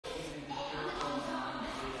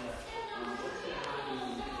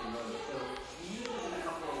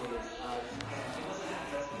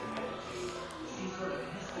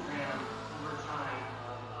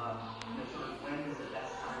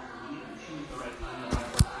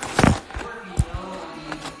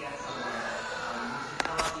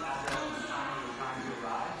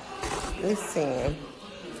listen.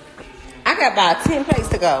 I got about 10 plates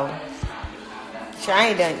to go. Sure, I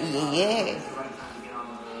ain't done eating yet.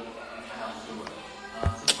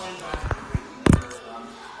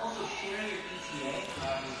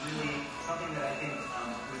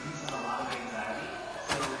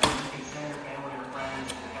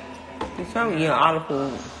 I'm eating all the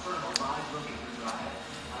food.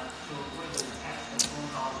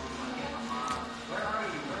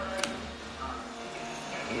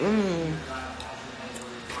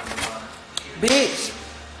 Bitch.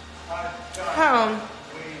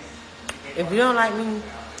 If you don't like me,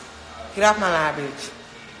 get off my line, bitch.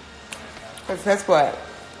 Because that's what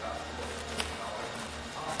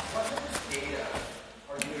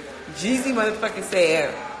Jeezy motherfucking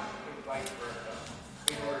said.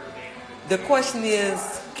 The question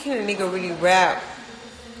is, can a nigga really rap?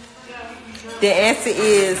 The answer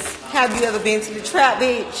is, have you ever been to the trap,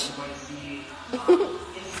 bitch?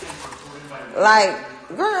 Like,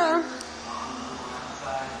 girl.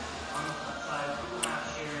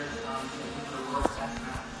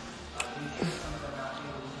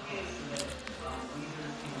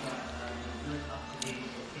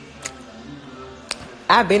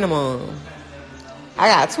 I've been a mom. I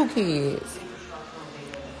got 2 kids.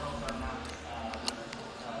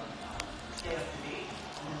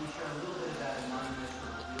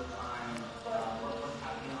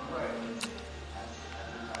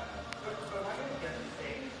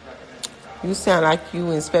 You sound like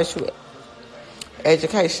you in special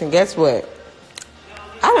education. Guess what?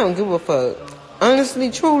 I don't give a fuck.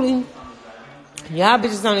 Honestly, truly, y'all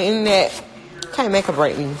bitches on the internet can't make or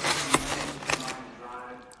break me.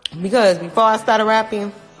 Because before I started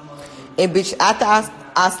rapping, and bitch, after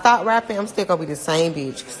I stopped rapping, I'm still gonna be the same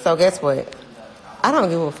bitch. So guess what? I don't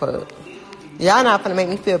give a fuck. Y'all not gonna make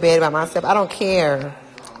me feel bad about myself. I don't care.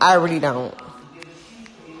 I really don't.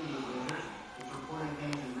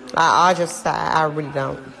 I just say I really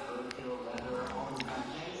don't.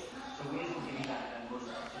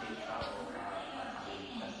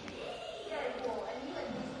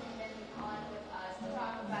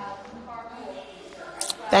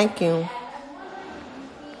 Thank you.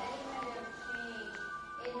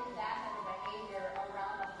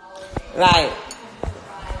 Like,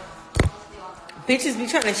 bitches be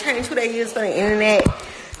trying to change who they is for the internet.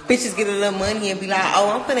 Bitches get a little money and be like, oh,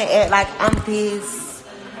 I'm finna act like I'm this.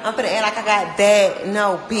 I'm finna act like I got that.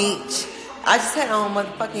 No, bitch. I just had on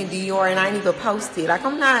motherfucking Dior and I ain't even posted. Like, I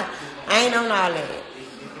ain't on all that.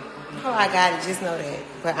 Oh, I got it, just know that.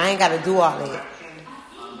 But I ain't gotta do all that.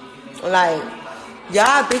 Like,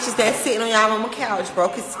 y'all bitches that sitting on y'all mama couch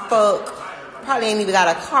broke as fuck. Probably ain't even got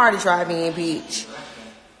a car to drive in, bitch.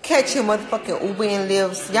 Catch your motherfucking Uber and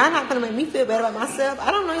Lyfts. Y'all not gonna make me feel bad about myself. I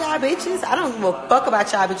don't know y'all bitches. I don't give a fuck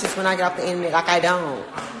about y'all bitches when I get off the internet. Like, I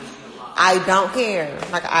don't care.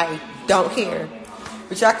 Like, I don't care.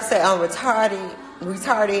 But y'all can say I'm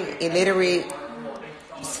retarded, illiterate,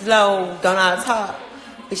 slow, don't know how to talk.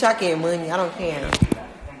 But y'all getting money. I don't care.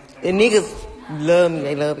 The niggas love me.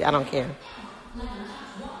 They love me. I don't care.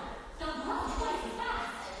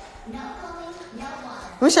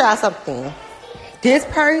 Let me show y'all something. This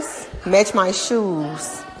purse match my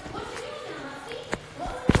shoes.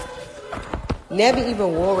 Never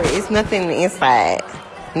even wore it. It's nothing in the inside.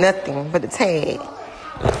 Nothing but the tag.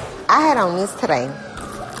 I had on this today.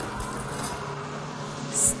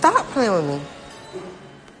 Stop playing with me.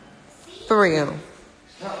 For real.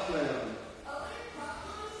 Stop playing with me.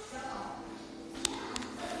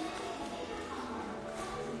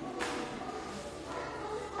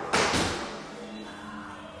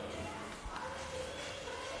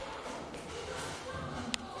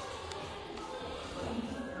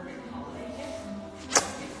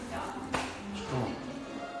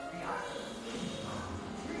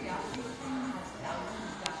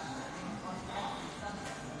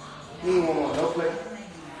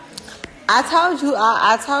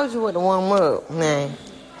 I told you what to warm up, man.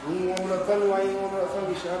 You ain't warming up for me? Why you ain't warming up for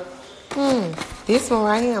me, Shawty? This one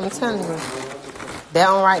right here, I'm telling you.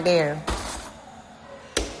 That one right there.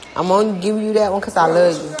 I'm only giving you that one because I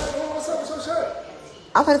love you. What's up? What's up?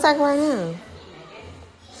 I'm gonna take it right now.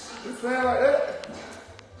 You playing like that?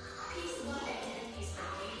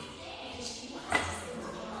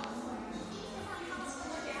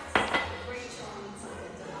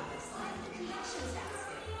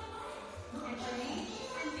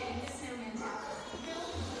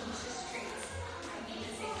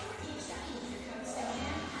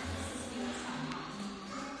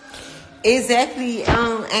 Exactly,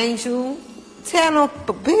 Angel. Tell no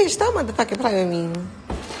bitch, don't motherfucking play with me.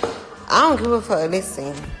 I don't give a fuck.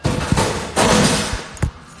 Listen,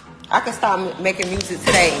 I can start making music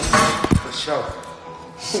today. sure.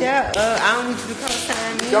 Shut up. I don't need you to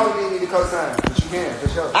co-sign me. You don't need me to co-sign, but you can, for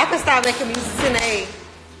sure. I can stop making music tonight.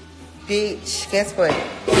 Bitch, guess what?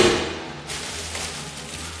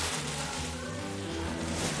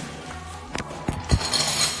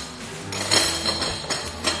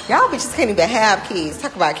 Y'all bitches can't even have kids.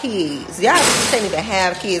 Talk about kids. Y'all bitches can't even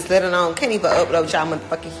have kids, let alone can't even upload y'all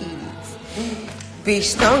motherfucking kids.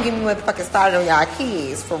 Bitch, don't get me motherfucking started on y'all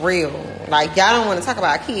kids, for real. Like, y'all don't want to talk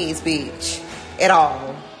about kids, bitch, at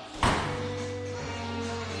all.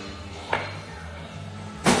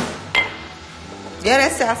 Yeah,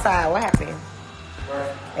 that's Southside. What happened?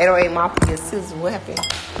 808 Mafia Susan. What happened?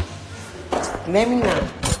 Let me know.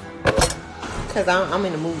 Because I'm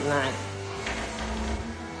in the mood tonight.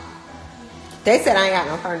 They said I ain't got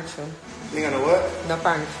no furniture. You ain't got no what? No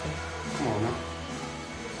furniture. Come on now.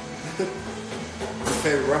 Your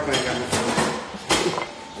favorite rapper ain't got no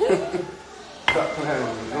furniture. Stop playing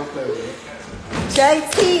with me. Don't play with me.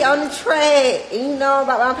 JT on the track. You know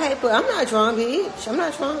about my paper. I'm not drunk, bitch. I'm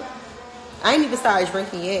not drunk. I ain't even started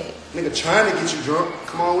drinking yet. Nigga trying to get you drunk.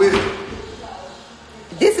 Come on with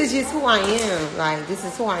it. This is just who I am. Like, this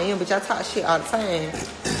is who I am. But y'all talk shit all the time.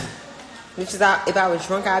 Which is, if I was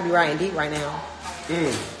drunk, I'd be riding deep right now. You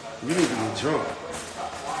need to get drunk.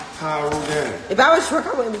 High roll down. If I was drunk,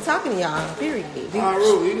 I wouldn't be talking to y'all. Period. High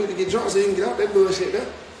roll. You need to get drunk so you can get off that bullshit there.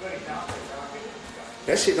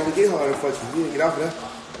 That shit don't get hard for you. You need to get off of that.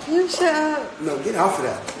 You shut up. No, get off of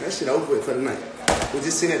that. That shit over with for the night. We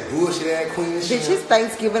just seen that bullshit ass queen and shit. Bitch, it's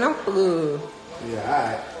Thanksgiving. I'm full. Yeah,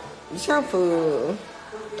 alright. Bitch, I'm full.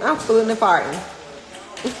 I'm full in the party.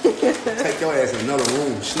 Take your ass in another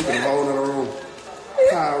room. Sleep in a whole other room.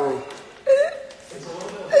 High roll.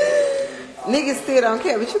 Niggas still don't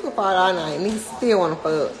care, but you can party all night. Niggas still want to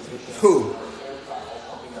fuck. Who?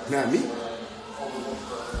 Not me.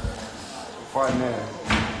 Party now.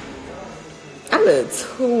 I look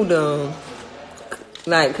too dumb.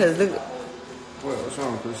 Like, cause look. What? What's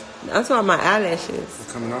wrong, Chris? I'm talking about my eyelashes.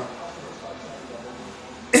 It's coming off.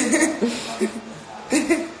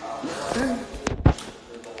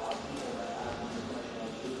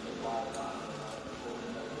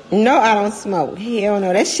 No, I don't smoke. Hell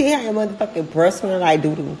no. That shit had your motherfucking breath smelling like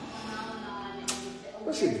doo-doo.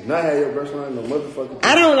 That shit did not have your breath smelling no motherfucking.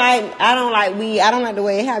 I don't like weed. I don't like the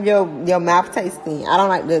way it have your mouth tasting. I don't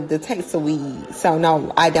like the taste of weed. So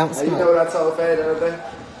no, I don't smoke. You know what I told Faye the other day?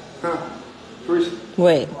 Huh? Chris?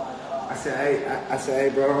 What? I said, hey,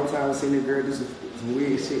 bro, I'm tired of seeing this girl do some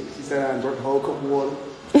weird shit. She said I drank a whole cup of water.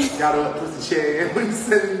 Got her up, put the chair in. When he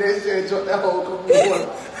said in that chair, drank that whole cup of water.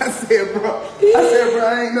 I said, bro,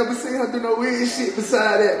 I ain't never seen her do no weird shit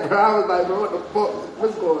beside that, bro. I was like, bro, what the fuck?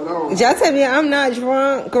 What's going on? Y'all tell me I'm not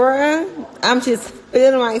drunk, girl. I'm just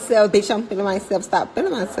feeling myself, bitch. I'm feeling myself. Stop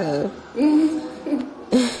feeling myself.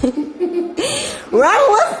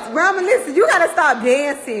 Rama, listen, you gotta stop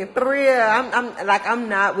dancing. For real. I'm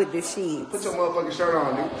not with this shit. Put your motherfucking shirt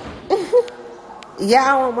on, dude.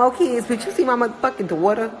 Yeah, I want more kids, but you see my motherfucking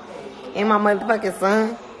daughter and my motherfucking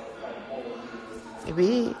son.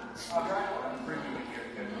 Bitch.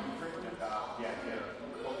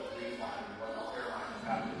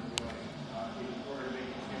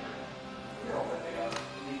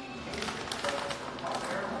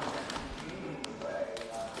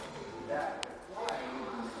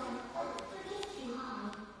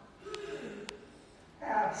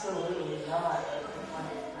 Absolutely not. That's the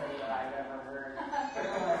funniest thing that I've ever heard.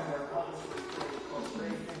 Their public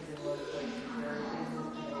corporations and what it's like their business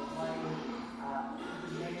to make money.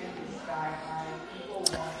 Demand is sky high. People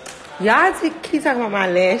want Y'all keep talking about my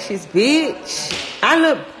lashes, bitch. I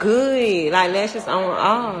look good. Like lashes on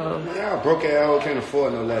off. Y'all broke ass hoe can't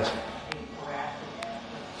afford no lashes.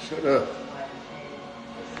 Shut up.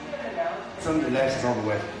 Some of the lashes on the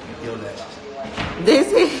way. Your lashes.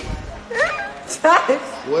 This is...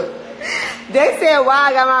 What? They said why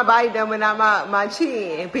I got my body done but not my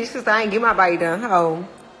chin. Bitch, cause I ain't get my body done. Ho. You're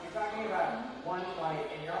talking about one flight,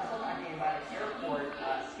 and you're also talking about an airport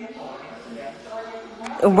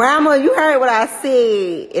Schiphol. Rama, you heard what I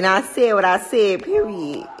said, and I said what I said.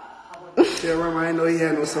 Period. Yeah, Rama, I didn't know he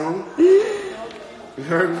had no song. You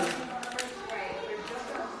heard me?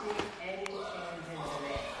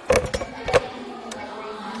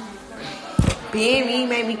 Being me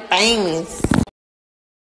made me famous.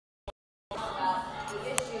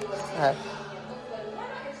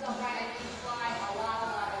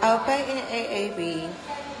 Okay, in AAB.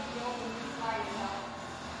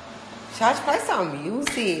 Y'all play some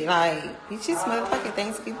music. Like, it's just motherfucking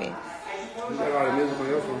Thanksgiving. You got a lot of music on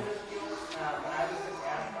your phone.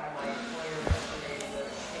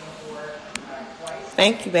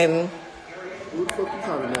 Thank you, baby. Who the fuck you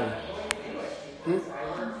calling now?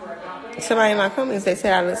 Somebody in my comments, they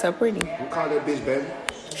said I look so pretty. You call that bitch baby?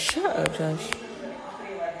 Shut up, Josh.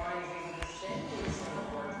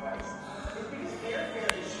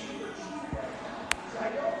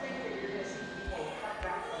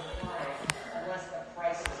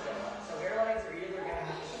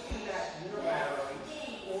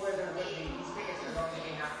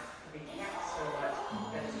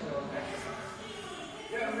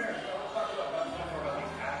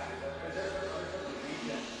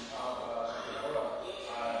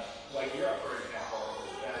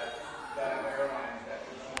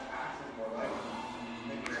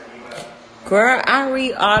 Girl, I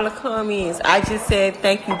read all the comments. I just said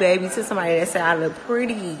thank you, baby, to somebody that said I look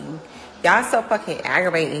pretty. Y'all so fucking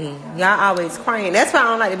aggravating. Y'all always crying. That's why I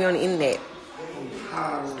don't like to be on the internet.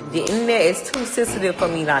 The internet is too sensitive for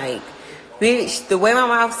me. Like, bitch, the way my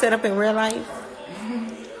mouth set up in real life,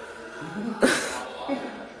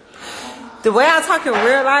 the way I talk in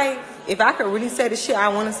real life, if I could really say the shit I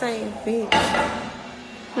want to say, bitch,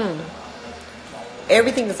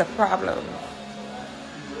 everything is a problem.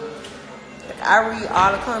 I read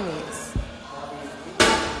all the comments.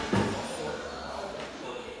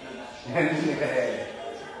 And this nigga had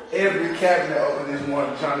every cabinet open this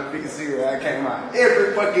morning trying to pick a cigarette. I came out.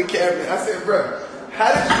 Every fucking cabinet. I said, bro,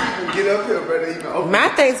 how did you even get up here, bro, to even open My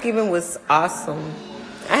Thanksgiving was awesome.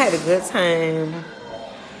 I had a good time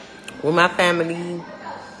with my family.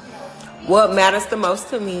 What matters the most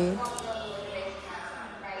to me.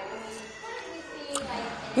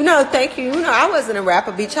 You know, thank you. You know, I wasn't a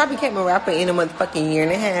rapper, bitch. I became a rapper in a motherfucking year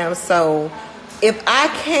and a half. So, if I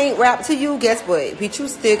can't rap to you, guess what? Bitch, you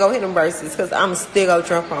still go hit them verses. Because I'm still go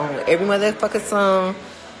jump on every motherfucking song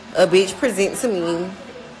a bitch present to me.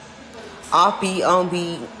 Off beat, on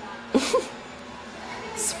beat.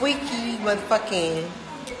 Squeaky, motherfucking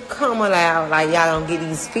come aloud. Like, y'all don't get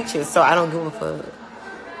these features. So, I don't give a fuck.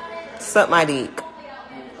 Suck my dick.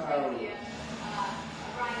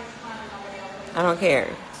 I don't care.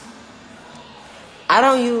 I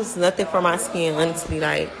don't use nothing for my skin, honestly.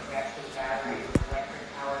 Like,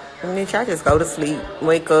 bitch, I just go to sleep,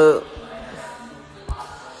 wake up,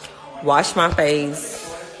 wash my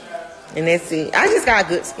face, and that's it. I just got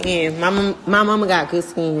good skin. My mama got good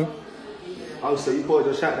skin. Oh, so you poured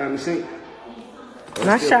your shot down the sink?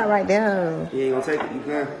 My shot right there. You ain't gonna take it? You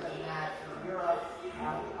can?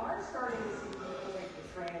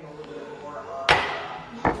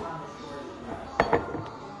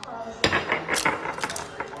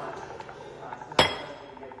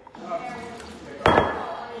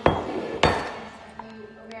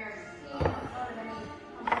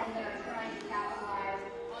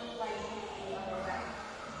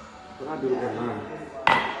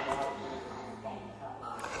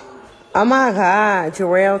 Oh my God,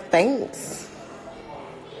 Jarrell, thanks.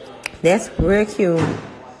 That's real cute.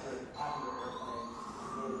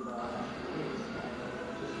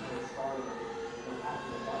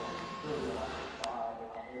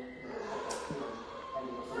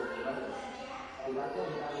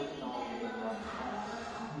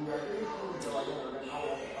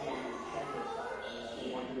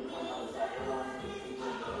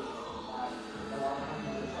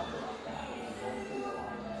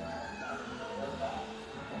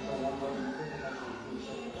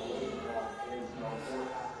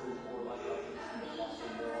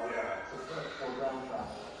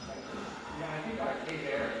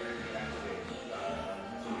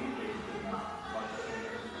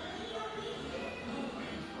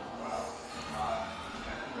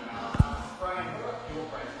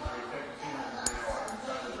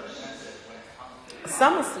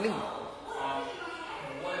 Some asleep.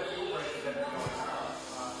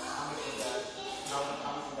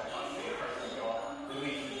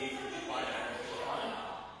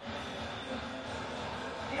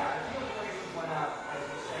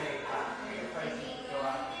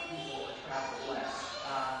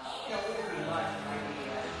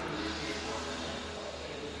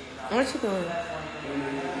 What you doing?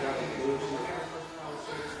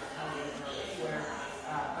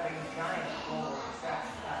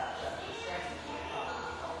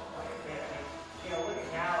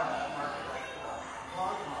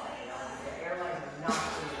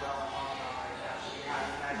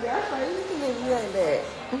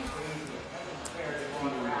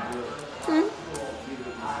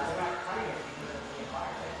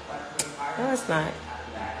 No, it's not.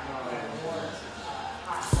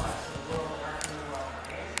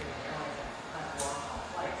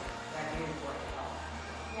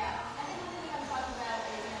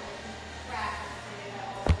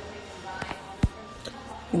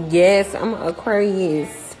 Yes, I'm an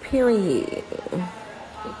Aquarius, period.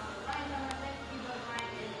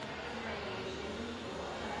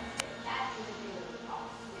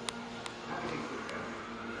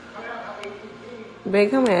 Babe,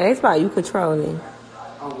 come here. It's about you controlling.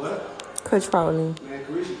 On what? Controlling. Man,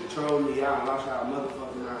 Carisha control me. Y'all lost y'all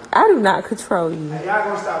motherfucking mind. I do not control you. Hey, y'all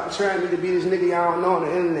gonna stop portraying me to be this nigga y'all don't know on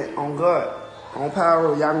the internet. On God. On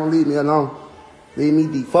Power, y'all gonna leave me alone. Leave me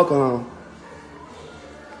the fuck alone.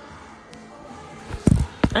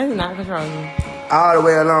 I do not control you. All the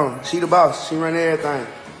way alone. She the boss. She run everything.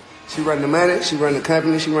 She run the money. She run the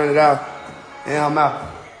company. She run it all. And I'm out.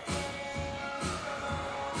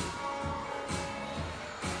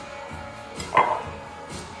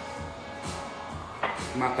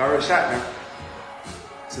 My third shot now.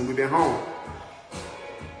 Since we been home.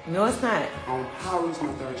 No, it's not. On Power is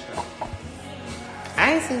my third shot.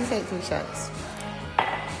 I ain't seen you take 3 shots.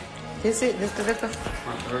 This it? This the liquor?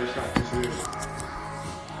 My third shot. This is.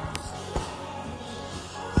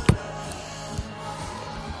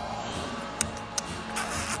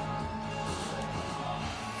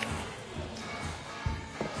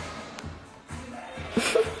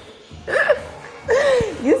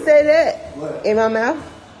 You say that? What? In my mouth?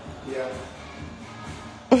 Yeah.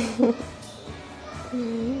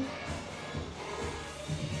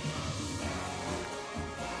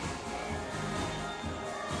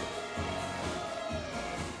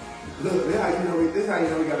 Look, this how you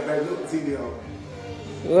know we got a back. Look, TV on.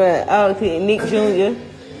 What? Oh, okay, Nick Jr.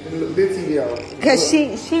 Look, this TV on. Cause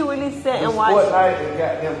she really sat and watched.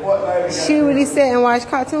 Fortnite. She really sat and watched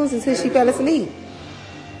cartoons until she fell asleep.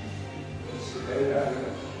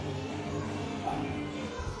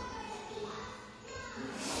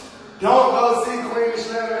 Don't go see Queen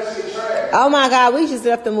Slam. That shit trash. Oh my God, we just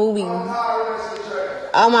left the movie. On Power, that shit trash.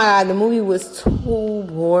 Oh my God, the movie was too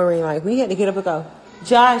boring. Like, we had to get up and go.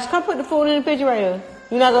 Josh, come put the food in the refrigerator.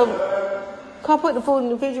 You not gonna come put the food in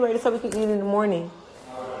the refrigerator so we can eat in the morning.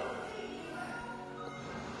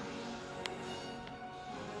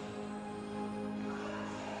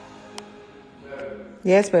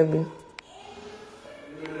 Yes, baby.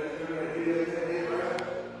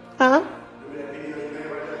 Huh?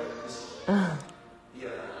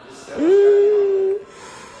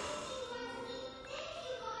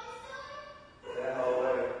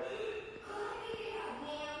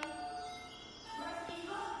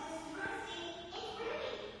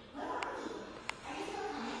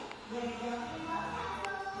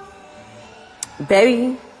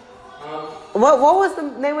 Baby, what was the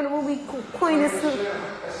name of the movie? Queen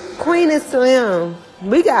is Slim.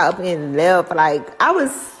 We got up and left. Like, I was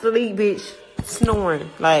asleep, bitch, snoring.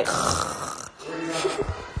 Like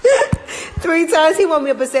 3 times he woke me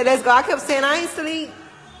up and said, "Let's go." I kept saying, "I ain't sleep."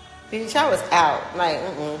 Bitch, I was out. Like,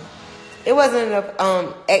 it wasn't enough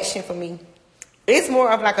action for me. It's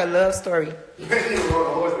more of like a love story.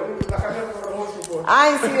 I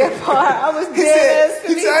ain't see that part. I was dead.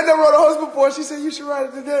 He said, "I never rode a horse before." She said, "You should ride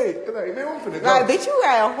it today." I'm like, man, I'm finna go. Like, bitch, you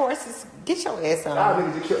ride horses. Get your ass on. Y'all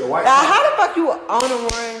niggas just killed the white. How the fuck you on a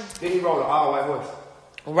run Then he rode an all white horse.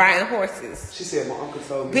 riding horses? She said, "My uncle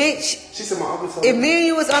told me." Bitch, She said, "My uncle told if me." me and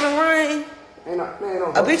you was on a run, No.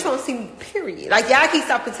 a bitch won't see me, period. Like, y'all keep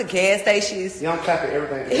stopping to gas stations. Y'all clapping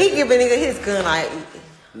everything. He give a nigga his gun, like,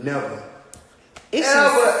 Never. it's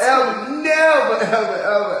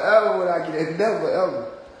Ever would I get it. Never, ever.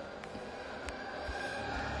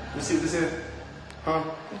 You see what this is? Huh?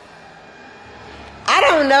 I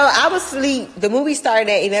don't know. I was asleep. The movie started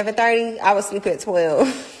at 11:30. I was asleep at 12.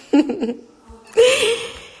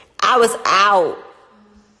 I was out.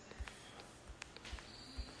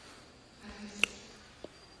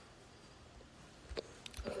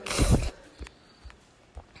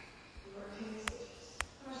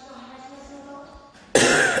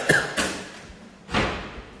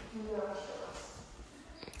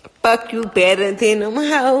 Fuck you better than them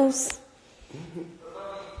hoes.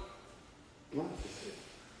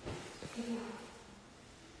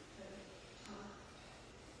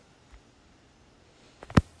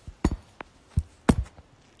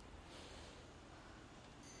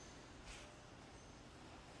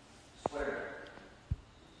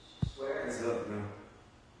 It's up now.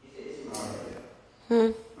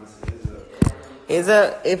 It's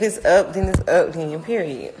up. If it's up, then it's up, then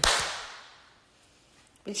period.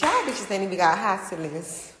 But y'all bitches ain't even got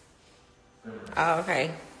hostilities. Oh,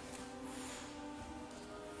 okay.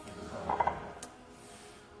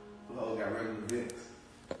 Oh, got regular Vicks.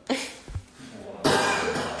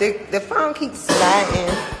 The phone keeps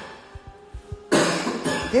sliding.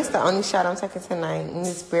 This the only shot I'm taking tonight, and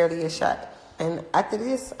it's barely a shot. And after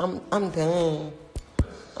this, I'm done.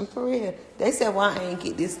 I'm for real. They said, "Why I ain't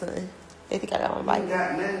get this done?" They think I got my bike.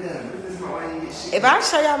 Got nothing done. This is why you get shit. If I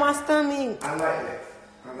show y'all my stomach, I like that.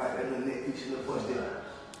 I like that little neck piece, little push there.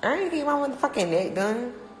 I ain't get my motherfucking neck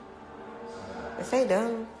done. If they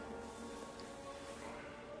done.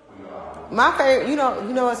 My favorite, you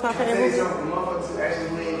know what's my favorite movie?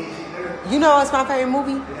 You know what's my favorite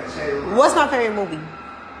movie? What's my favorite movie?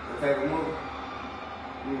 Your favorite movie?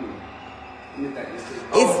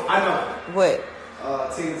 I know. What?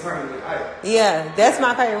 Tina Turner with Ike. Yeah, that's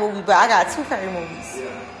my favorite movie, but I got two favorite movies.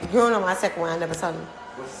 Yeah. You don't know my second one, I never told you.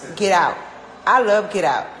 What's the second? Get Out. I love Get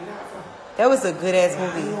Out. Get Out. That was a good ass You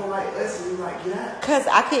movie. don't like Us and you like Get Out? Cause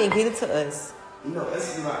I couldn't get into Us. You know,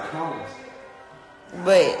 Us is like clones.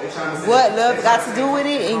 But what love got to do with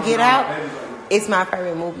it and Get Out, it's my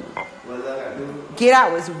favorite movie. What love got to do with it? Get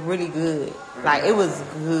Out was really good. Like, it was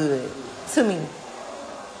good to me.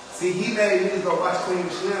 See, he made me go watch Queen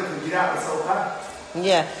of Slim and Get Out was so hot.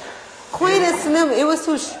 Yeah. Queen and Slim, it was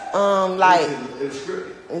too, like, It was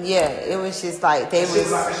scripted. yeah, it was just like, That shit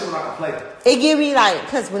was like a play. it gave me like,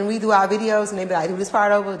 cause when we do our videos and they be like, do this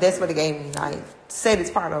part over, that's what it gave me. Like, say this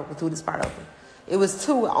part over, do this part over. It was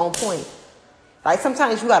too on point. Like,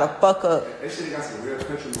 sometimes you gotta fuck up. They should have got some real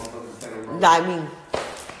country motherfuckers standing wrong. Like me.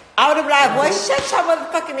 I would have been like, boy, shut your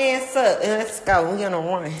motherfucking ass up and let's go. We on a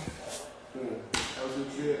run. That was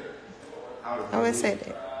what you said. I would say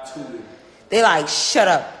that. Too big. They like, shut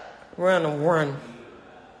up. We're on a run.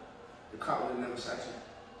 The cop would have never shot you.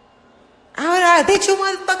 I would have, did you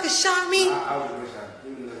motherfuckers shot me? I would have been shot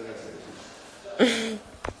you. You would have never shot you.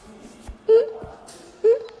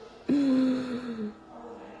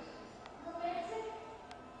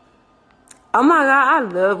 Oh my God, I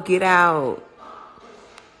love Get Out.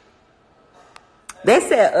 They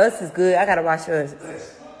said Us is good. I gotta watch Us. You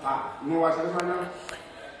want to watch Us right now?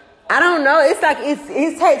 I don't know. It's like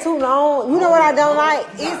it's take too long. You know what I don't like?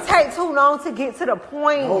 It take too long to get to the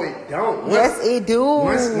point. No, it don't. Yes, it do.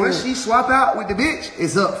 Once she swap out with the bitch,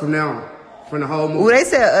 it's up from now on. From the whole movie. Well, they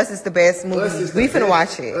said Us is the best movie. Us is We the finna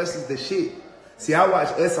best. watch it. Us is the shit. See, I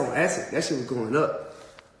watched Us on acid. That shit was going up.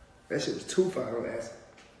 That shit was too far on acid.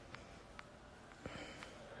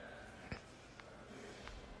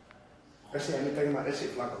 That shit had me thinking about that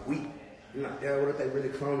shit for like a week. You know, yeah, what if they really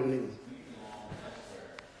cloning niggas?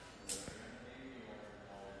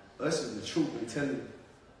 Us is the truth, I'm telling you.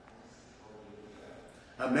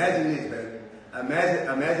 Imagine this, baby.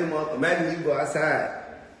 Imagine you go outside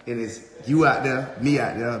and it's you out there, me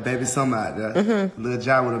out there, baby Summer out there, Lil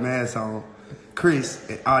John with a mask on, Chris,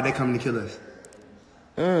 and they coming to kill us.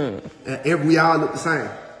 And we all look the same.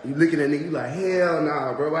 You look at that nigga, you like, hell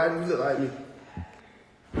nah, bro, why do you look like me?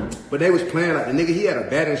 But they was playing like the nigga, he had a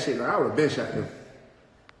bat and shit. Like, I would have been shot him.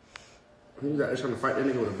 He was out there trying to fight that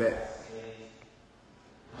nigga with a bat.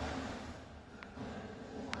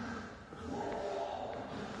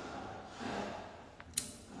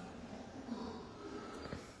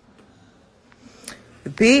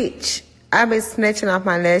 Bitch, I've been snatching off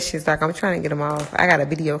my lashes like I'm trying to get them off. I got a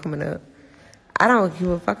video coming up. I don't give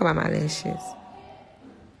a fuck about my lashes.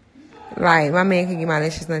 Like, my man can get my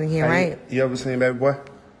lashes done again, right? You ever seen Baby Boy?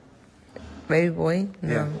 Baby Boy?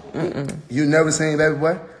 No. Yeah. You never seen Baby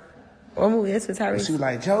Boy? What movie is it, Tyrese? She was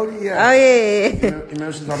like, Jody, yeah. Oh, yeah. You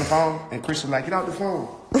remember she was on the phone? And Chris was like, get off the phone.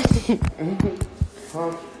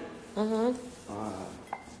 Huh?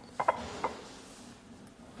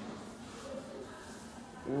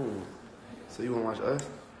 So you want to watch Us?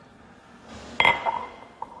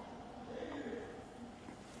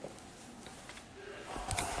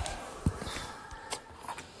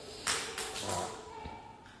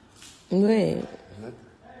 Wait.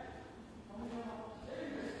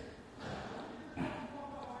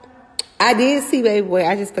 I did see Baby Boy.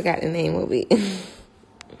 I just forgot the name of it.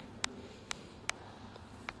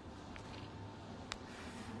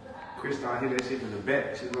 Chris started hitting that shit from the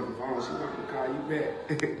back. She was on the phone. She wanted to call you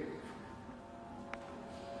back.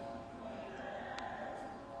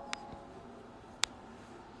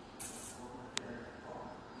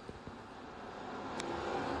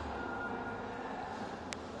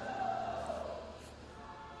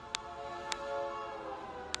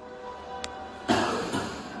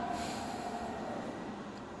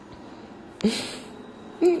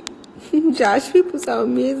 Josh, people so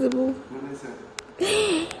miserable. What is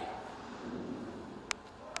that?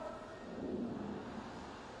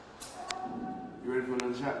 You ready for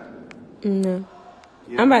another shot? No.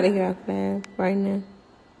 Yeah. I'm about to get off live right now.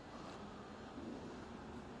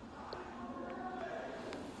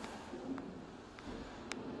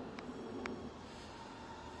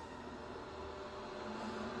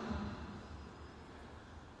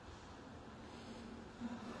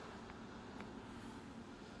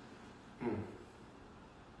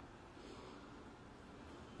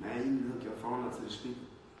 Man, you can hook your phone up to the speaker.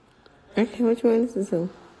 Okay, what you want to listen to?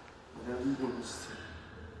 Whatever you want to listen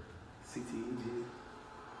to. CTEG.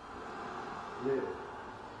 Yeah.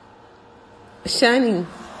 Shiny.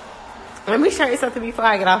 Let me show you something before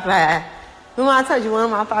I get off live. Remember I told you one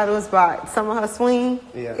of my followers bought some of her swing?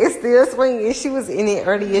 Yeah. It's still swinging. She was in it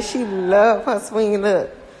earlier. She loved her swinging look.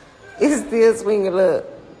 It's still swinging look.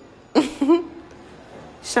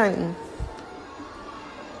 Shane.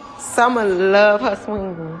 Summer love her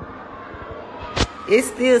swinging. It's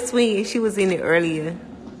still swinging. She was in it earlier.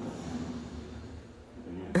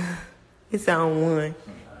 It's on one.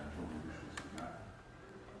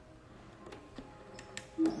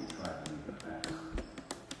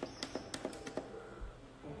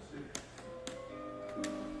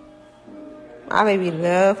 My baby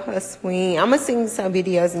love her swing. I'm gonna send you some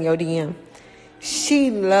videos in your DM. She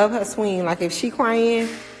love her swing. Like if she crying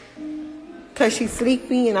cause she's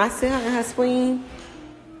sleepy and I sit her in her swing,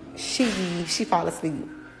 she fall asleep.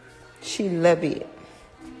 She love it.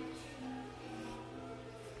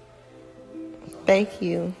 Thank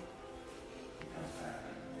you.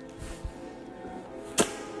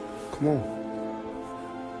 Come on.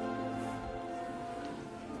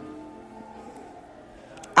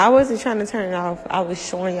 I wasn't trying to turn it off. I was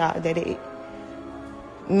showing y'all that it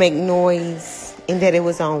make noise and that it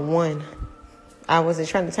was on one. I wasn't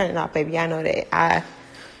trying to turn it off, baby. I know that. I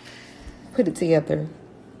put it together.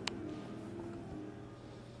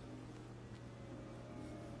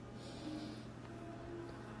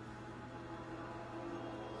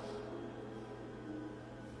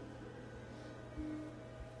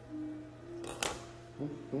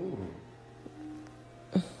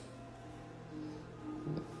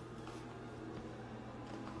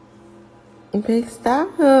 Big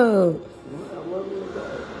stop. And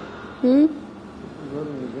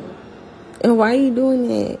why are you doing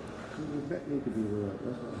that? Your back need to be rubbed.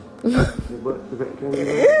 That's all. Your back can be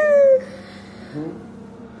rubbed.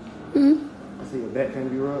 I say your back can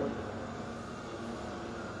be rubbed.